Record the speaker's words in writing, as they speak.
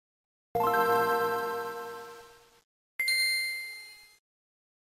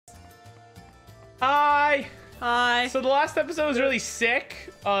Hi. Hi. So the last episode was really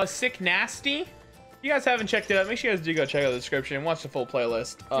sick. Sick nasty. If you guys haven't checked it out, make sure you guys do go check out the description and watch the full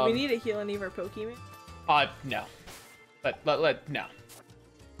playlist. Do we need to heal any of our Pokemon? No. No. No.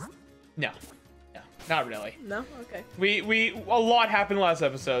 No. Not really. No? Okay. A lot happened last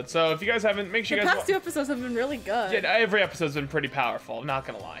episode, so if you guys haven't, make sure you guys... The past 2 episodes have been really good. Yeah, every episode's been pretty powerful, I'm not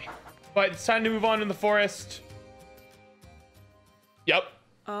gonna lie. But it's time to move on in the forest. Yep.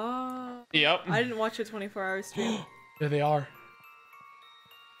 Yep. I didn't watch a 24-hour stream. There they are.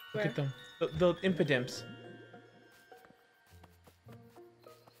 Where? Look at them. The impidimps.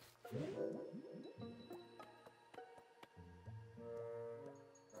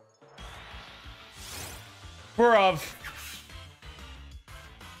 Bruv.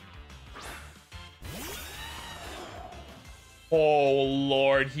 Oh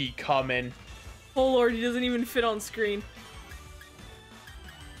Lord, he coming. Oh Lord, he doesn't even fit on screen.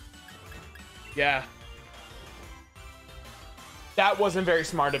 Yeah. That wasn't very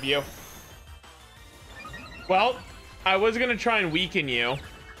smart of you. Well, I was gonna try and weaken you,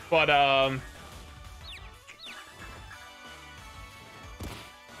 but ow.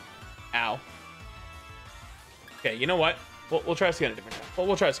 Okay, you know what? We'll try this again a different time.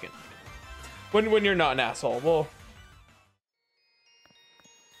 We'll try this again. When you're not an asshole, we'll...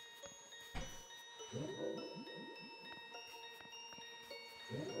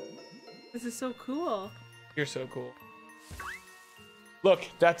 This is so cool. You're so cool. Look,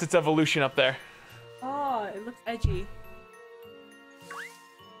 that's its evolution up there. Oh, it looks edgy.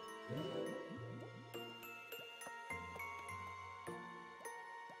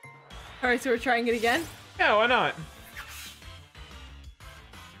 Alright, so we're trying it again? Yeah, why not?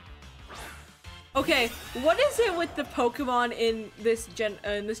 Okay, what is it with the Pokemon in this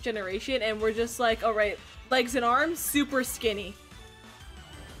generation, and we're just like, alright, legs and arms, super skinny.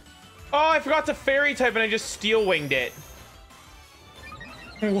 Oh, I forgot to fairy type and I just steel winged it.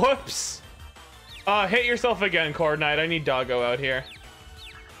 Whoops. Hit yourself again, Coordinate. I need Doggo out here.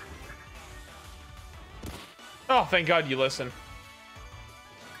 Oh, thank God you listen.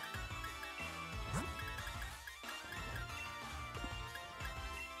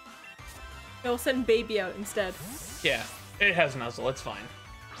 We'll send Baby out instead. Yeah, it has Nuzzle. It's fine.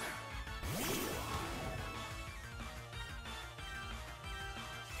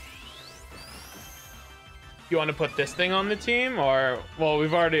 You want to put this thing on the team, or well,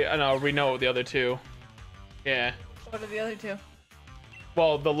 we've already. I know we know the other two. Yeah. What are the other two?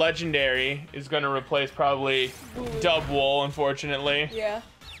 Well, the legendary is going to replace probably Dubwool, unfortunately. Yeah.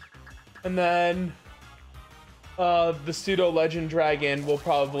 And then the pseudo legend dragon will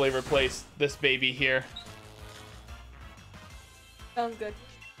probably replace this baby here. Sounds good.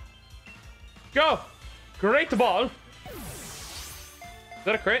 Go! Great the ball. Is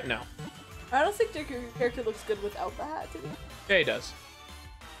that a crit? No. I don't think your character looks good without the hat, did he? Yeah, he does.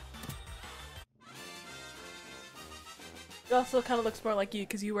 It also kind of looks more like you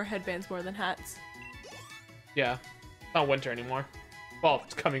because you wear headbands more than hats. Yeah. It's not winter anymore. Well,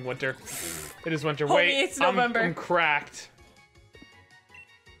 it's coming winter. It is winter. Homie, Wait, it's November. I'm cracked.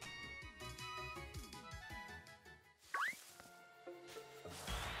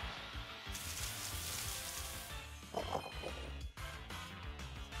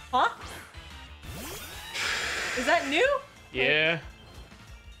 Huh? Is that new? Yeah.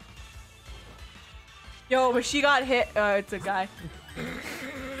 Yo, but she got hit. It's a guy.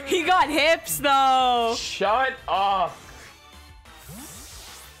 He got hips though. Shut up.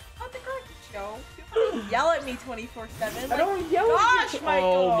 Not the correct show. People yell at me 24/7. Like, I don't yell at you. gosh,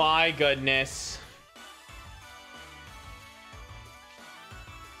 Michael. Oh my goodness.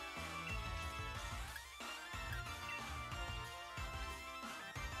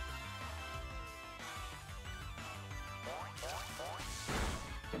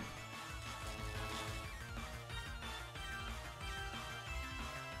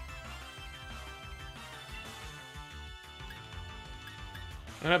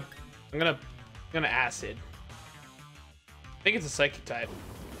 I'm gonna acid. I think it's a psychic type.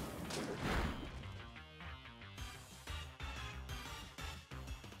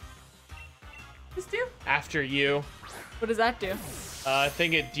 This do? After you. What does that do? I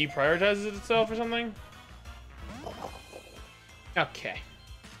think it deprioritizes itself or something. Okay.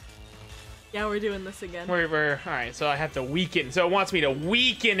 Yeah, we're doing this again. We're all right. So I have to weaken. So it wants me to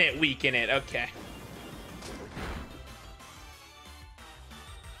weaken it. Weaken it. Okay.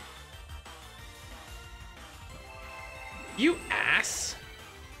 You ass.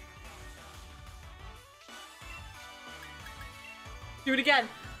 Do it again.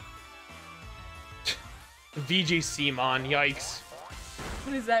 VGCmon, yikes.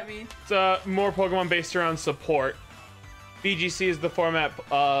 What does that mean? It's more Pokemon based around support. VGC is the format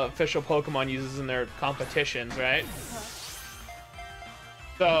official Pokemon uses in their competitions, right?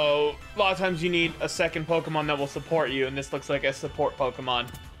 So a lot of times you need a second Pokemon that will support you, and this looks like a support Pokemon.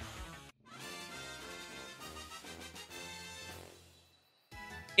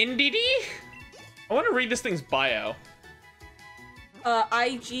 Indeedy? I want to read this thing's bio.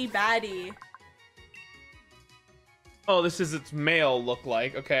 IG baddie. Oh, this is its male look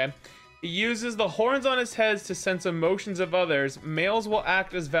like. Okay. It uses the horns on its heads to sense emotions of others. Males will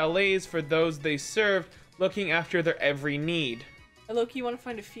act as valets for those they serve, looking after their every need. I low-key want to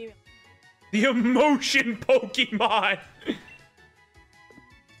find a female. The emotion Pokemon!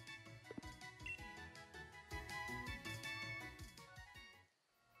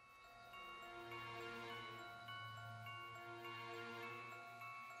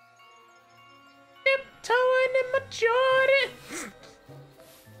 Tiptoeing in my Jordan.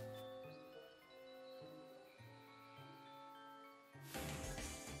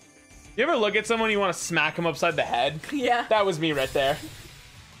 You ever look at someone and you want to smack them upside the head? Yeah. That was me right there.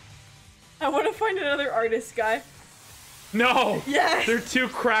 I want to find another artist guy. No! Yes! They're too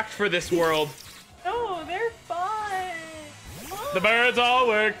cracked for this world. No, they're fine. Oh. The birds all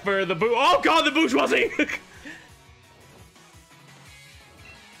work for the boo- Oh god, the bourgeoisie!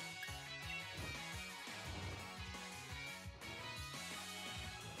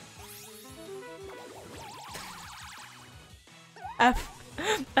 F.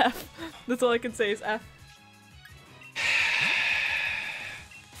 F. That's all I can say is F.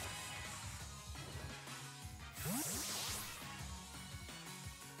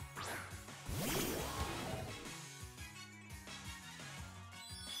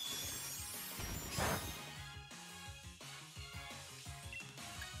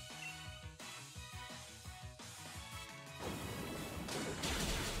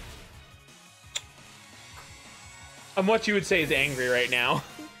 I'm what you would say is angry right now.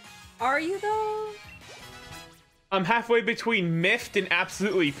 Are you though? I'm halfway between miffed and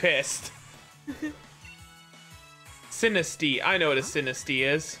absolutely pissed. Sinistea. I know what a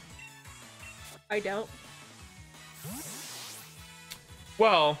Sinistea is. I don't.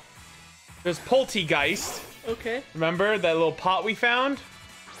 Well, there's Poltegeist. Okay. Remember that little pot we found?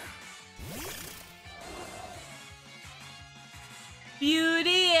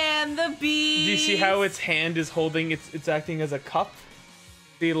 Beauty and the Beast. Do you see how its hand is holding, it's acting as a cup?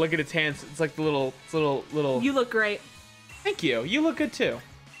 See, look at its hands. It's like the little. You look great. Thank you. You look good too.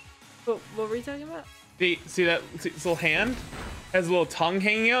 What were you talking about? See that its little hand has a little tongue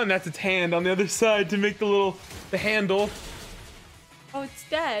hanging out, and that's its hand on the other side to make the handle. Oh, it's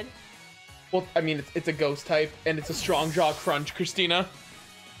dead. Well, I mean, it's a ghost type, and it's a strong jaw crunch, Christina.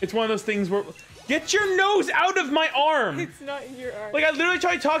 It's one of those things where, get your nose out of my arm. It's not in your arm. Like, I literally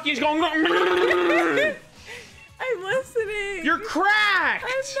tried talking, he's going. I'm listening. You're cracked.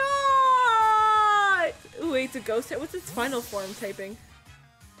 I'm not. Ooh, wait, it's a ghost type. What's its final form typing?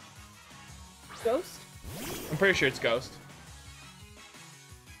 Ghost? I'm pretty sure it's ghost.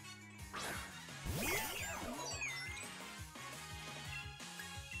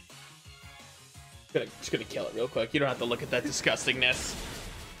 Just gonna kill it real quick. You don't have to look at that disgustingness.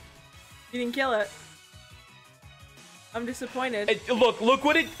 You didn't kill it. I'm disappointed. Look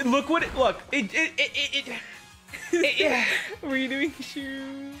what it. Were you doing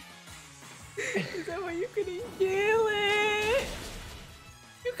shoes? Is that why you couldn't kill it?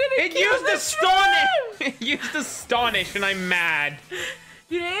 You couldn't kill the shroom! It used Astonish, and I'm mad.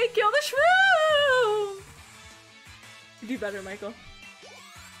 You didn't kill the shroom! You do better, Michael.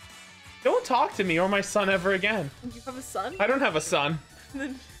 Don't talk to me or my son ever again. Do you have a son? I don't have a son.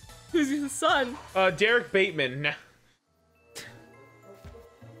 Then who's your son? Derek Bateman. Nah.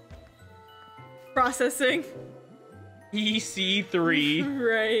 Processing. EC3.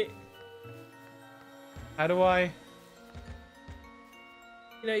 Right. How do I?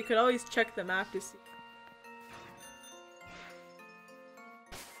 You know, you could always check the map to see.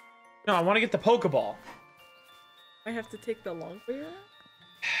 No, I want to get the Pokeball. I have to take the long way around?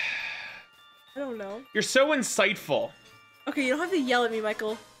 I don't know. You're so insightful. Okay, you don't have to yell at me,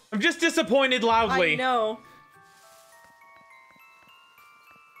 Michael. I'm just disappointed loudly. I know.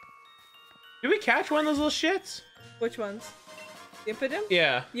 Did we catch one of those little shits? Which ones? The Impidimp?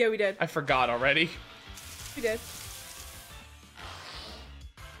 Yeah. Yeah, we did. I forgot already. We did.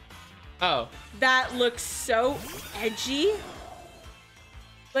 Oh. That looks so edgy.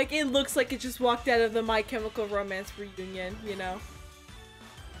 Like, it looks like it just walked out of the My Chemical Romance reunion, you know?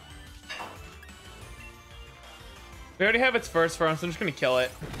 We already have its first form, so I'm just gonna kill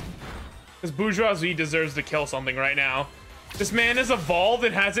it. Because Bourgeoisie deserves to kill something right now. This man is evolved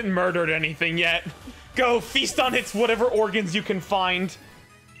and hasn't murdered anything yet. Go, feast on its whatever organs you can find.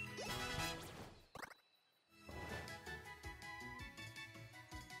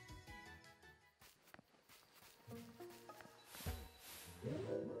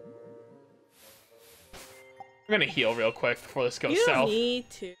 I'm gonna heal real quick before this goes south. You don't need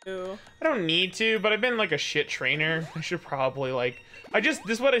to. I don't need to, but I've been like a shit trainer. I should probably like... this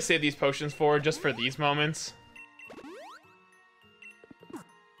is what I save these potions for, just for these moments.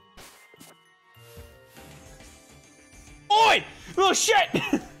 Oi! Little shit!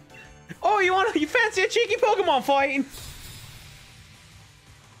 Oh, you fancy a cheeky Pokemon fight?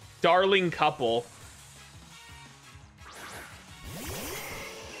 Darling couple.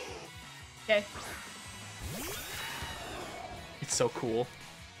 Okay. It's so cool.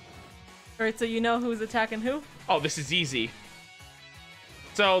 Alright, so you know who's attacking who? Oh, this is easy.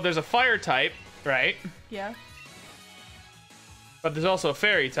 So there's a fire type, right? Yeah. But there's also a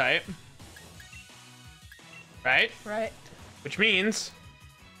fairy type. Right? Right. Which means...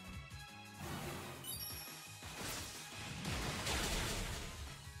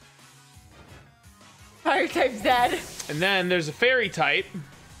 Fire type's dead. And then there's a fairy type.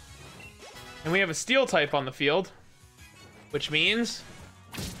 And we have a steel type on the field. Which means...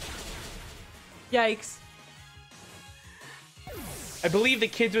 Yikes. I believe the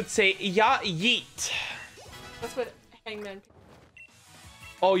kids would say, ya yeet. That's what Hangman...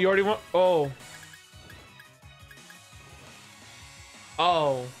 Oh, you already want... Oh.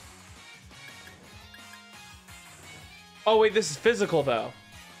 Oh. Oh, wait, this is physical, though.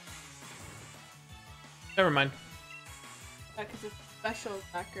 Never mind. Yeah, because it's a special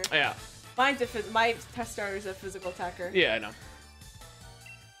attacker. Yeah. Mine's my test starter is a physical attacker. Yeah, I know.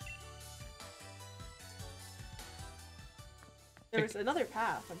 There's another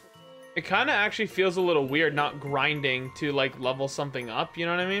path. It kind of actually feels a little weird not grinding to, like, level something up, you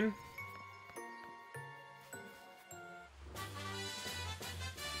know what I mean?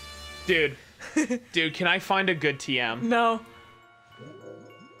 Dude. Dude, can I find a good TM? No.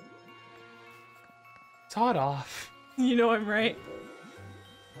 Sawed off. You know I'm right.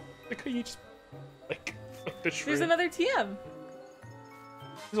 Look how you just, like the shrew. There's another TM.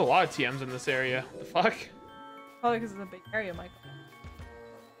 There's a lot of TMs in this area. The fuck? Probably because it's a big area, Michael.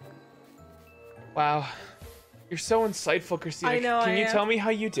 Wow. You're so insightful, Christina. I know, Can you tell me how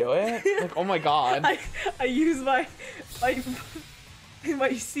you do it? Like, oh my god. I use my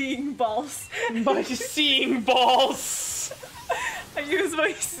seeing balls. My seeing balls. I use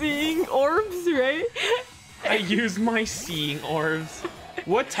my seeing orbs, right? I use my seeing orbs.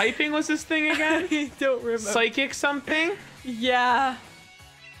 What typing was this thing again? I don't remember. Psychic something? Yeah.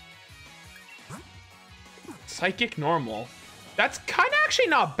 Psychic normal. That's kind of actually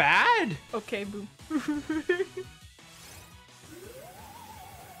not bad. Okay, boom.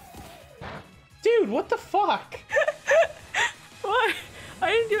 Dude, what the fuck? What? I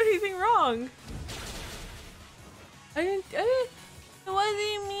didn't do anything wrong. I didn't. It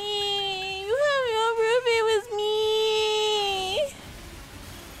wasn't me. You have no proof it was me.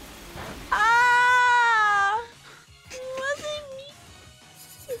 Ah! It wasn't me.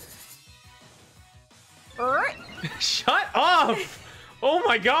 Shut up! Oh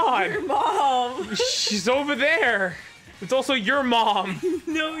my god! Your mom. She's over there. It's also your mom.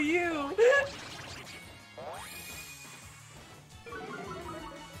 No, you.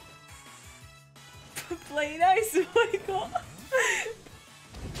 Play nice, Michael.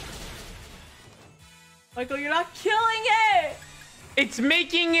 Michael, you're not killing it. It's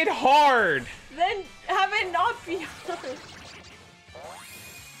making it hard. Then have it not be hard.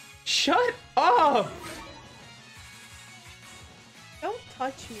 Shut up. Don't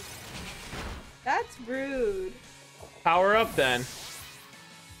touch me. That's rude. Power up then.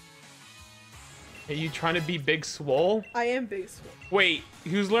 Are you trying to be Big Swole? I am Big Swole. Wait,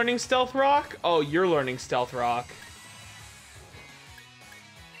 who's learning Stealth Rock? Oh, you're learning Stealth Rock.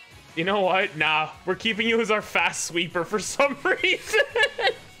 You know what? Nah, we're keeping you as our fast sweeper for some reason.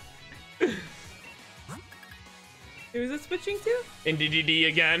 Who's it switching to? In DDD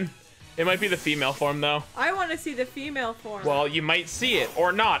again. It might be the female form though. I want to see the female form. Well, you might see it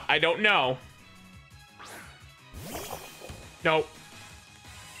or not. I don't know. Nope.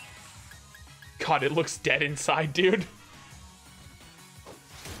 God, it looks dead inside, dude.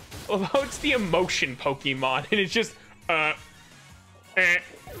 Although it's the emotion Pokemon, and it's just,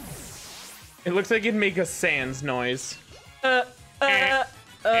 It looks like it'd make a sans noise. Yeah,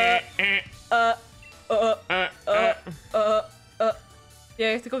 you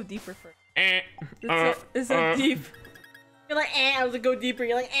have to go deeper first. It's so deep. You're like, I have to go deeper.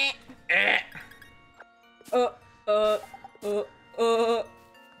 You're like, Eh. uh.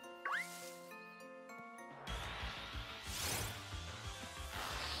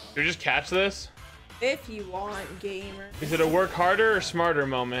 Should we just catch this? If you want, gamer. Is it a work harder or smarter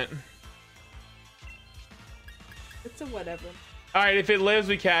moment? It's a whatever. All right, if it lives,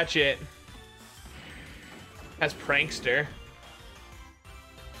 we catch it. As prankster.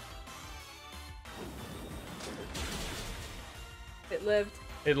 It lived.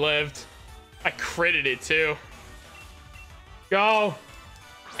 It lived. I critted it too. Go.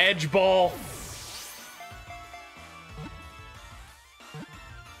 Edge ball.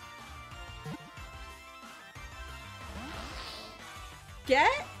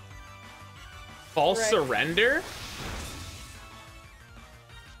 Get? False Right. surrender?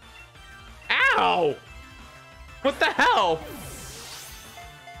 Ow! What the hell?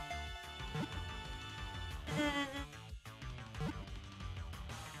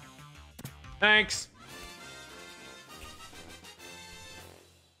 Thanks.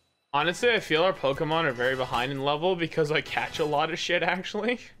 Honestly, I feel our Pokemon are very behind in level because I catch a lot of shit,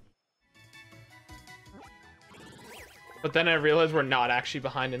 actually. But then I realized we're not actually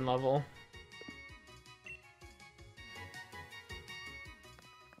behind in level.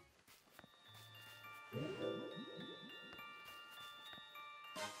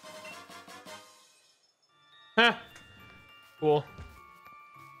 Huh. Cool.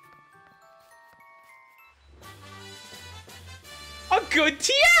 A good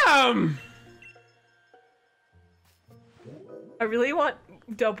TM! I really want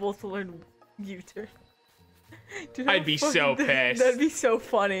Double to learn U-turn. Dude, I'd be so pissed. That'd be so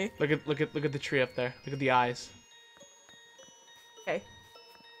funny. Look at the tree up there. Look at the eyes. Okay.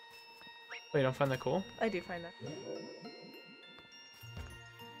 Wait, don't find that cool? I do find that.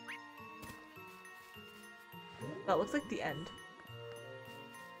 That looks like the end.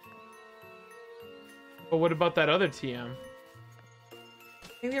 But what about that other TM? I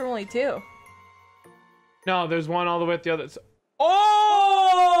think there were only two. No, there's one all the way at the other side.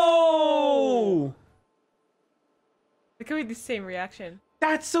 Oh! It could be the same reaction.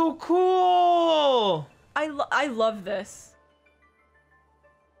 That's so cool! I love this.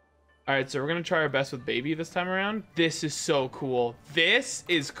 Alright, so we're gonna try our best with Baby this time around. This is so cool. This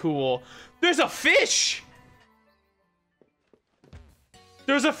is cool. There's a fish!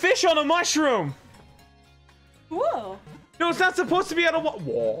 There's a fish on a mushroom! Whoa. No, it's not supposed to be out of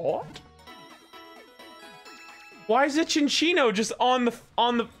what? Why is it Chinchino just on the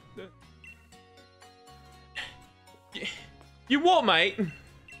You what, mate?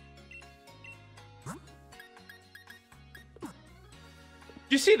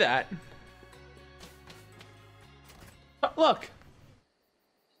 You see that? Look.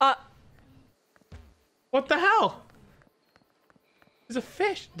 What the hell? There's a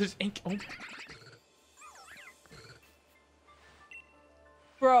fish. There's ink. Oh.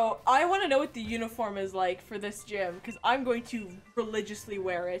 Bro, I want to know what the uniform is like for this gym, because I'm going to religiously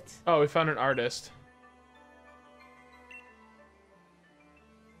wear it. Oh, we found an artist.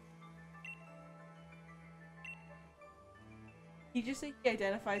 He just think he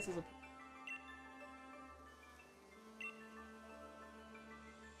identifies as a...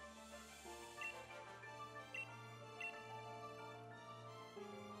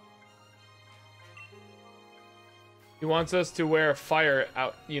 He wants us to wear a fire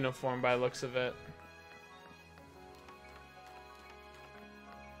out uniform by the looks of it.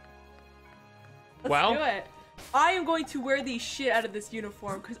 Let's do it. I am going to wear the shit out of this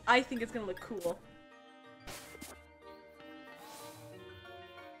uniform because I think it's going to look cool.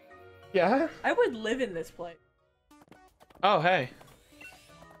 Yeah? I would live in this place. Oh, hey.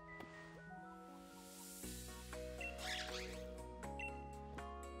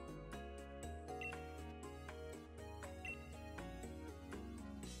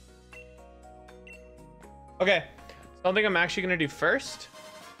 Okay, something I'm actually going to do first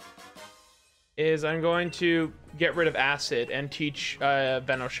is I'm going to get rid of acid and teach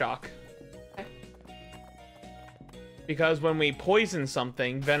Venoshock. Okay. Because when we poison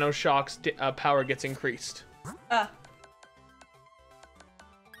something, Venoshock's power gets increased.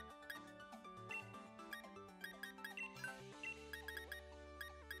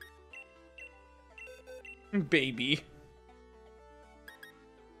 Baby.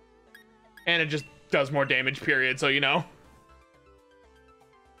 And it just does more damage, period, so you know.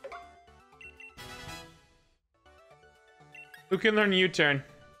 Who can learn U-turn?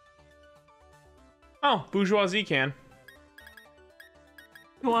 Oh, Bourgeoisie can.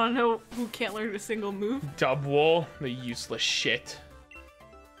 You wanna know who can't learn a single move? Dubwool, the useless shit.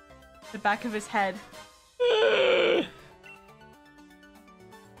 The back of his head.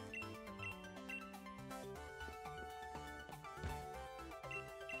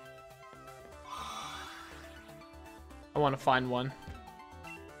 want to find one.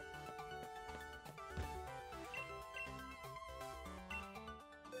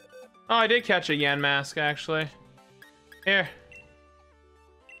 Oh, I did catch a Yan mask, actually. Here.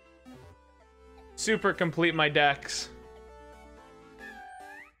 Super complete my decks.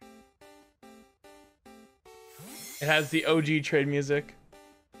 It has the OG trade music.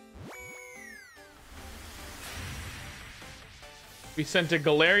 We sent a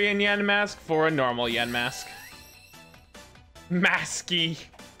Galarian Yan mask for a normal Yan mask. Masky.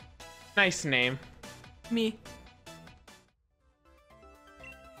 Nice name. Me.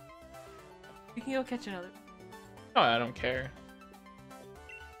 We can go catch another. Oh, I don't care.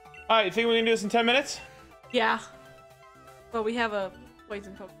 Alright, you think we can do this in 10 minutes? Yeah. Well, we have a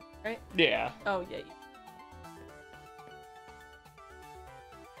poison Pokemon, right? Yeah. Oh, yeah.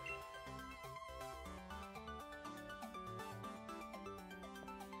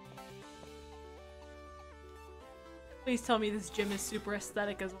 Please tell me this gym is super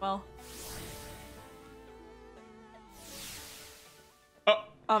aesthetic as well.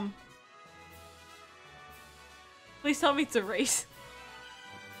 Oh. Please tell me it's a race.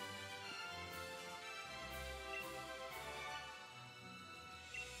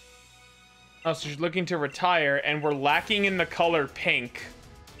 Oh, so she's looking to retire, and we're lacking in the color pink.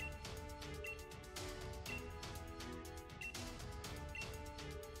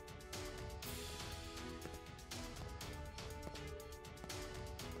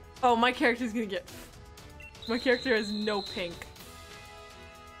 Oh, my character's gonna get... My character has no pink.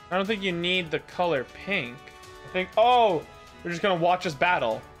 I don't think you need the color pink. I think... Oh! We're just gonna watch us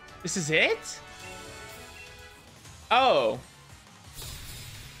battle. This is it? Oh.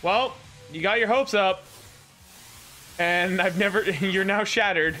 Well, you got your hopes up. And I've never... You're now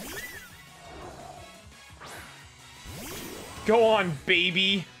shattered. Go on,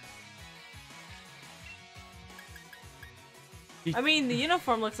 baby. I mean, the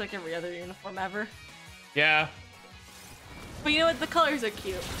uniform looks like every other uniform ever. Yeah. But you know what? The colors are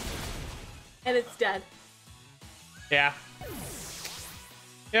cute. And it's dead. Yeah.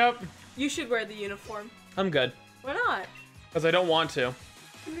 Yep. You should wear the uniform. I'm good. Why not? Because I don't want to.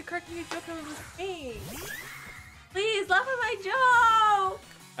 You're cracking a joke over this thing. Please, laugh at my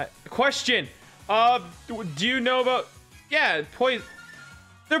joke! Question. Do you know about... Yeah, poison...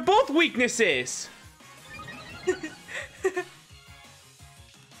 They're both weaknesses!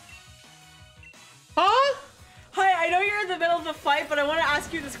 Huh? Hi, I know you're in the middle of a fight, but I want to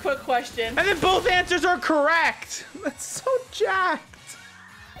ask you this quick question. And then both answers are correct! That's so jacked!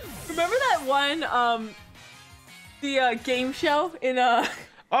 Remember that one, the game show in,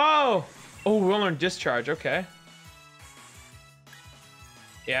 Oh! Oh, we'll learn Discharge, okay.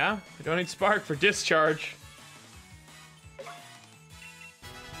 Yeah, we don't need Spark for Discharge.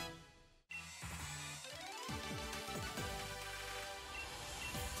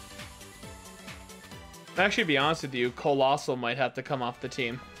 Actually, to be honest with you, Colossal might have to come off the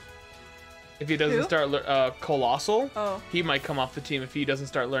team. If he doesn't Who? start, Colossal, Oh. he might come off the team if he doesn't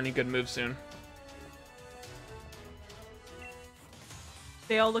start learning good moves soon.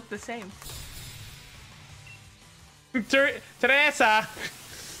 They all look the same. Teresa!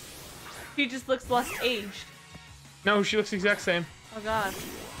 He just looks less aged. No, she looks the exact same. Oh god.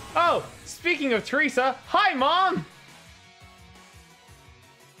 Oh, speaking of Teresa, hi, Mom!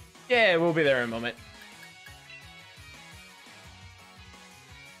 Yeah, we'll be there in a moment.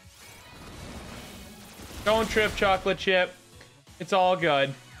 Don't trip, Chocolate Chip. It's all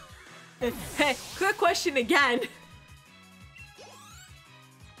good. Hey, quick question again.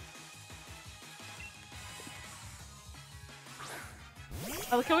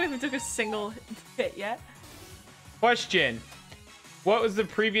 I look how we haven't took a single hit yet. Question. What was the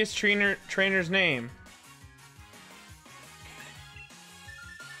previous trainer's name?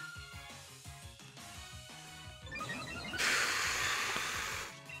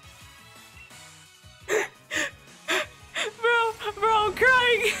 Bro, I'm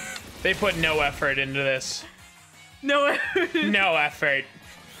crying. They put no effort into this. No effort. No effort.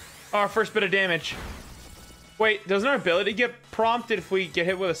 Our first bit of damage. Wait, doesn't our ability get prompted if we get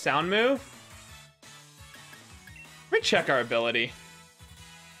hit with a sound move? Let me check our ability.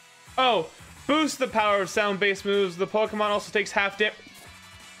 Oh, boost the power of sound-based moves. The Pokemon also takes half dip.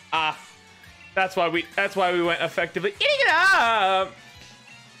 Ah, that's why we went effectively eating it up.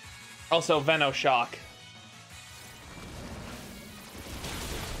 Also, Venoshock.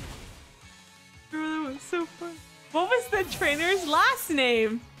 Bro, that was so fun. What was the trainer's last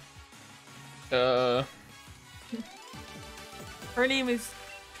name? Her Her name is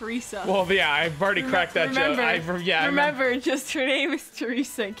Teresa. Well, yeah, I've already cracked that joke. Remember, just her name is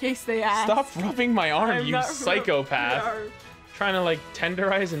Teresa, in case they ask. Stop rubbing my arm, you psychopath. Trying to, like,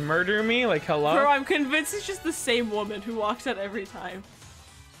 tenderize and murder me? Like, hello? Bro, I'm convinced it's just the same woman who walks out every time.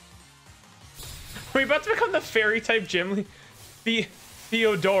 Are we about to become the fairy-type gym?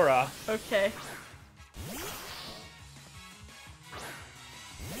 Theodora. Okay.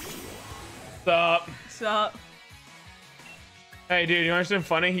 Sup? Sup? Hey, dude, you want something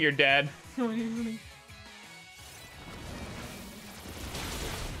funny? You're dead. I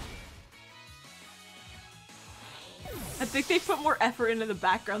think they put more effort into the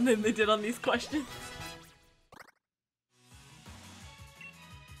background than they did on these questions.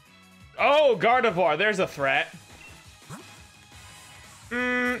 Oh, Gardevoir, there's a threat.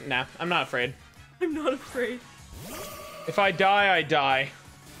 Nah, I'm not afraid. I'm not afraid. If I die, I die.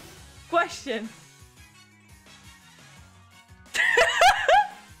 Question.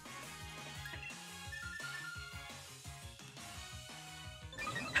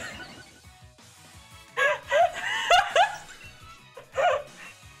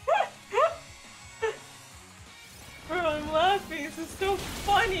 Bro, I'm laughing. This is so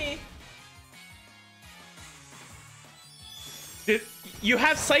funny. Did you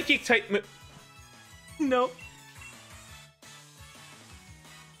have psychic type? Nope.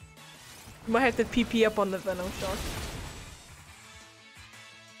 Might have to PP up on the Venom Shock.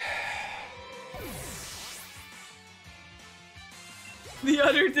 The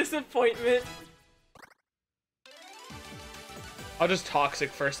utter disappointment. I'll just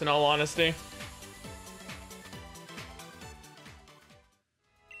Toxic first, in all honesty.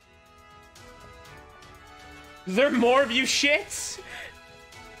 Is there more of you shits?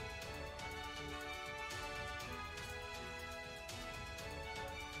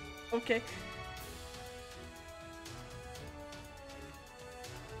 Okay.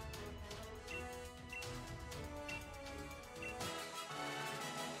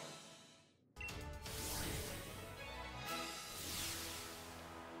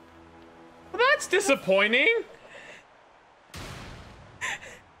 Well, that's disappointing.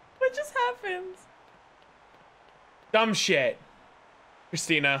 What just happened? Dumb shit.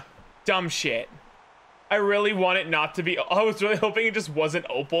 Christina. Dumb shit. I really want it not to be. I was really hoping it just wasn't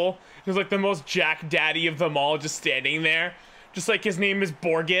Opal. It was like the most Jack Daddy of them all, just standing there. Just like his name is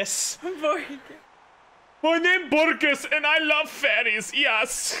Borges. Borges. My name Borges and I love fairies,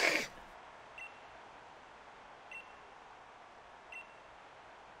 yes.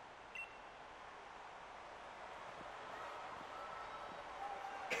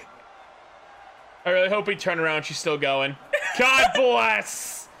 I really hope we turn around. She's still going. God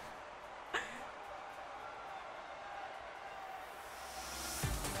bless.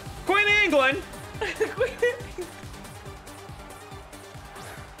 Queen of England.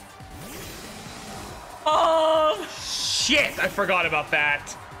 Oh shit! I forgot about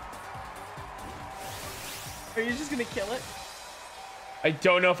that. Are you just gonna kill it? I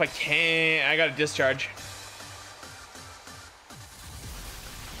don't know if I can. I gotta discharge.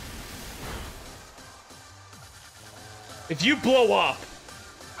 If you blow up.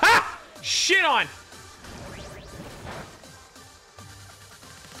 Ha! Shit on!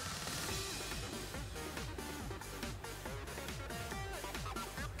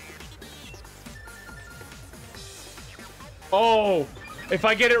 Oh, if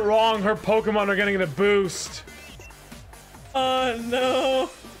I get it wrong, her Pokemon are gonna get a boost. Oh no.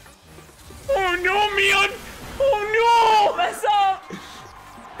 Oh no, Mion! Oh no! Mess up!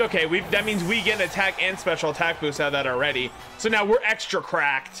 Okay, that means we get an attack and special attack boost out of that already. So now we're extra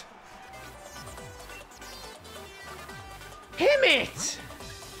cracked. Damn it!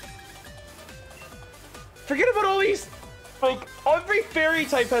 Forget about all these. Like, every fairy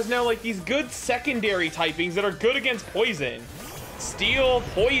type has now, like, these good secondary typings that are good against poison. Steel,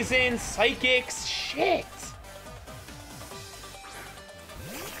 poison, psychics, shit.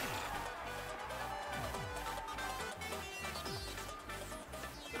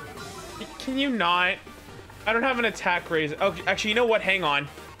 Can you not? I don't have an attack raise. Oh, actually, you know what? Hang on.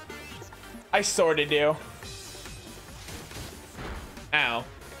 I sorta do. Ow.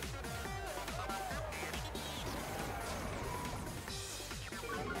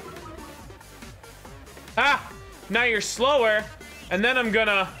 Ah! Now you're slower, and then I'm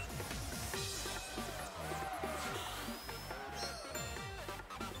gonna...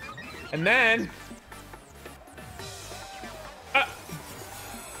 And then...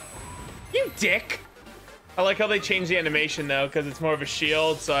 You dick! I like how they changed the animation, though, because it's more of a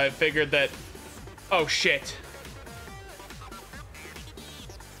shield, so I figured that... Oh, shit.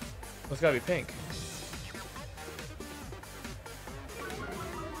 It's gotta be pink.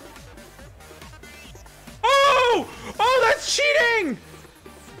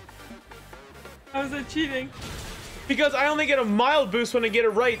 How is that cheating? Because I only get a mild boost when I get it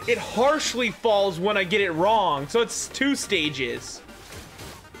right. It harshly falls when I get it wrong. So it's 2 stages.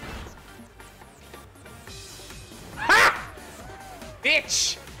 Ha!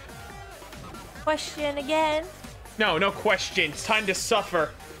 Bitch! Question again. No, no question. It's time to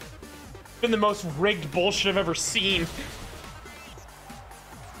suffer. It's been the most rigged bullshit I've ever seen.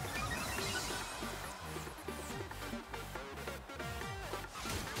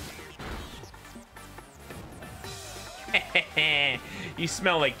 You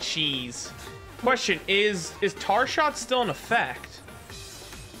smell like cheese. Question, is tar shot still in effect?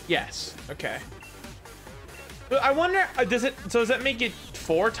 Yes. Okay. But I wonder, does that make it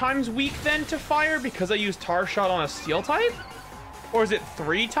 4 times weak then to fire because I use tar shot on a steel type? Or is it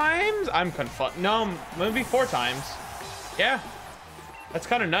 3 times? I'm confused. No, maybe 4 times. Yeah. That's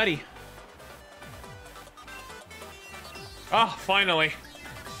kind of nutty. Oh, finally.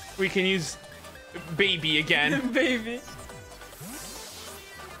 We can use baby again. Baby.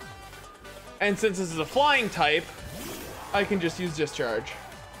 And since this is a flying type, I can just use discharge.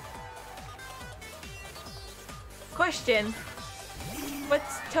 Question.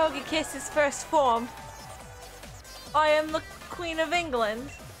 What's Togekiss' first form? I am the Queen of England.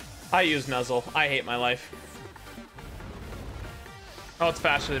 I use Nuzzle. I hate my life. Oh, it's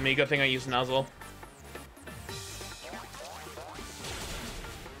faster than me. Good thing I use Nuzzle.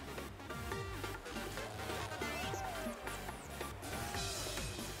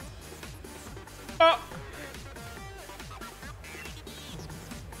 Oh!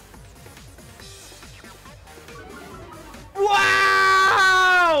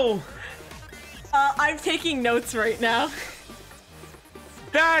 Wow! I'm taking notes right now.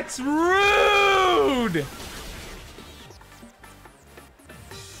 That's rude!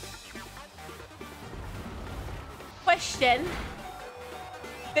 Question.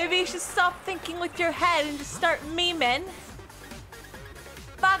 Maybe you should stop thinking with your head and just start memeing.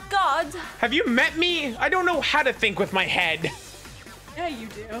 By God. Have you met me? I don't know how to think with my head. Yeah, you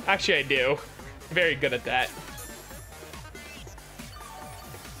do. Actually, I do. Very good at that.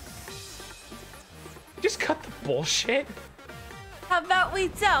 Just cut the bullshit. How about we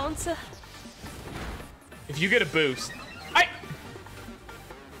don't? If you get a boost, I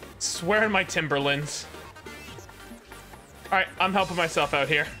swear in my Timberlands. All right, I'm helping myself out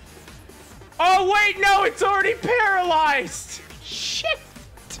here. Oh wait, no, it's already paralyzed. Shit.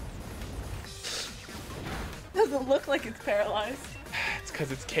 Doesn't look like it's paralyzed. It's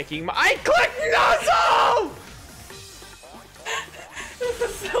because it's kicking my. I clicked Nuzzle! This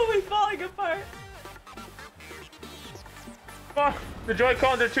is slowly falling apart. Oh, the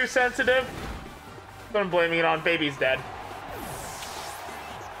Joy-Cons are too sensitive. So I'm blaming it on baby's dead.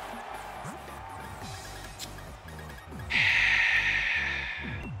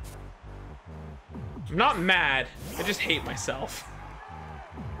 I'm not mad. I just hate myself.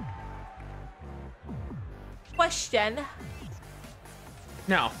 Question.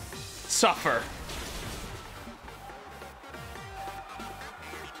 Now, suffer.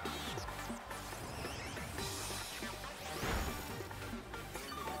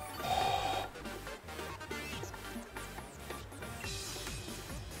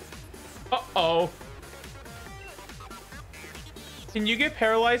 Uh-oh. Can you get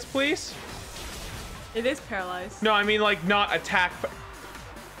paralyzed, please? It is paralyzed. No, I mean like not attack.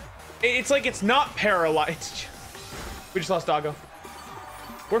 It's like it's not paralyzed. We just lost Doggo.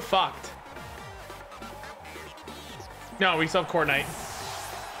 We're fucked. No, we still have Cornite.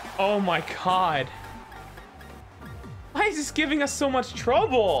 Oh my god. Why is this giving us so much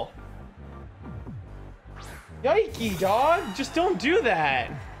trouble? Yikey, dog. Just don't do that.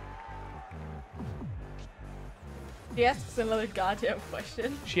 He asks another goddamn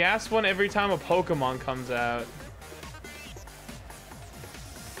question. She asks one every time a Pokemon comes out.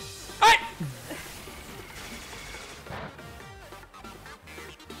 Hey!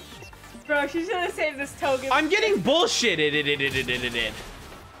 Bro, she should have saved this token. I'm getting bullshitted.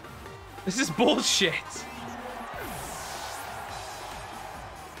 This is bullshit.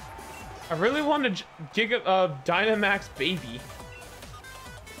 I really want to Dynamax baby.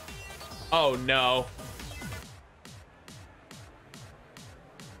 Oh no.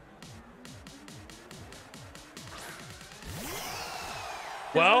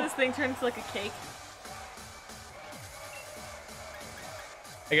 Well, this thing turns like a cake.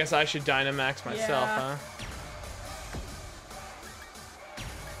 I guess I should Dynamax myself, Yeah. huh?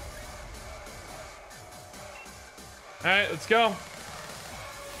 All right, let's go.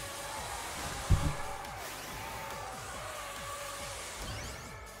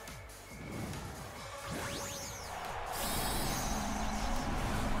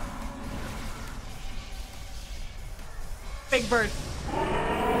 Big bird.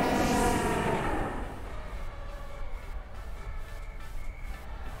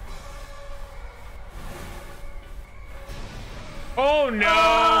 Oh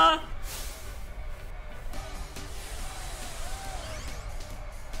no!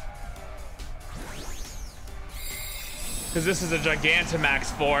 Because this is a Gigantamax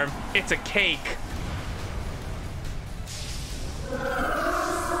form. It's a cake.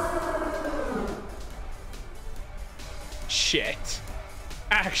 Shit.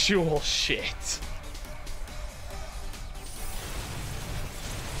 Actual shit.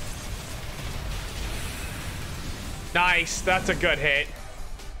 Nice. That's a good hit.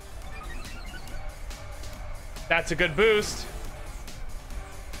 That's a good boost.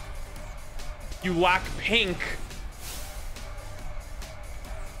 You lack pink.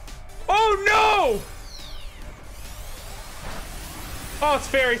 Oh no! Oh, it's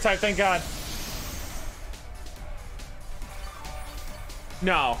fairy type, thank God.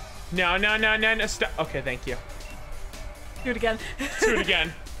 No. No, no, no, no, no, stop. Okay, thank you. Do it again. Do it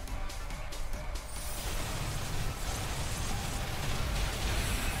again.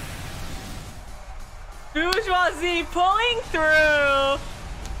 Bourgeoisie pulling through.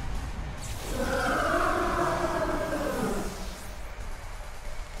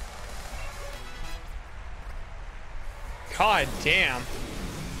 God damn.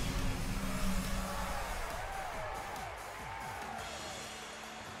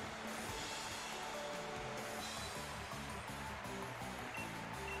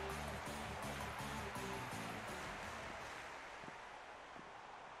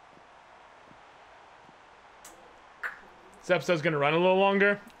 This episode's gonna run a little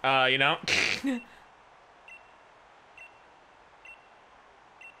longer, you know?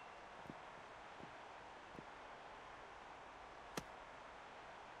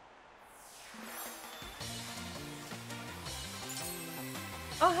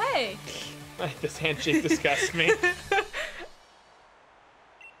 Oh, hey. This handshake disgusts me.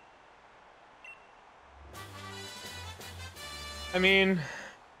 I mean,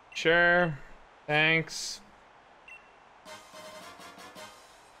 sure, thanks.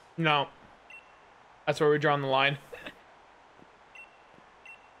 No. That's where we're drawing the line.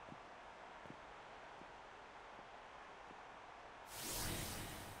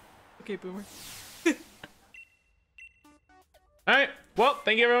 Okay, Boomer. Alright, well,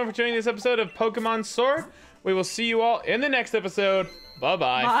 thank you everyone for joining this episode of Pokemon Sword. We will see you all in the next episode.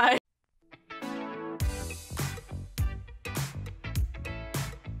 Bye-bye. Bye.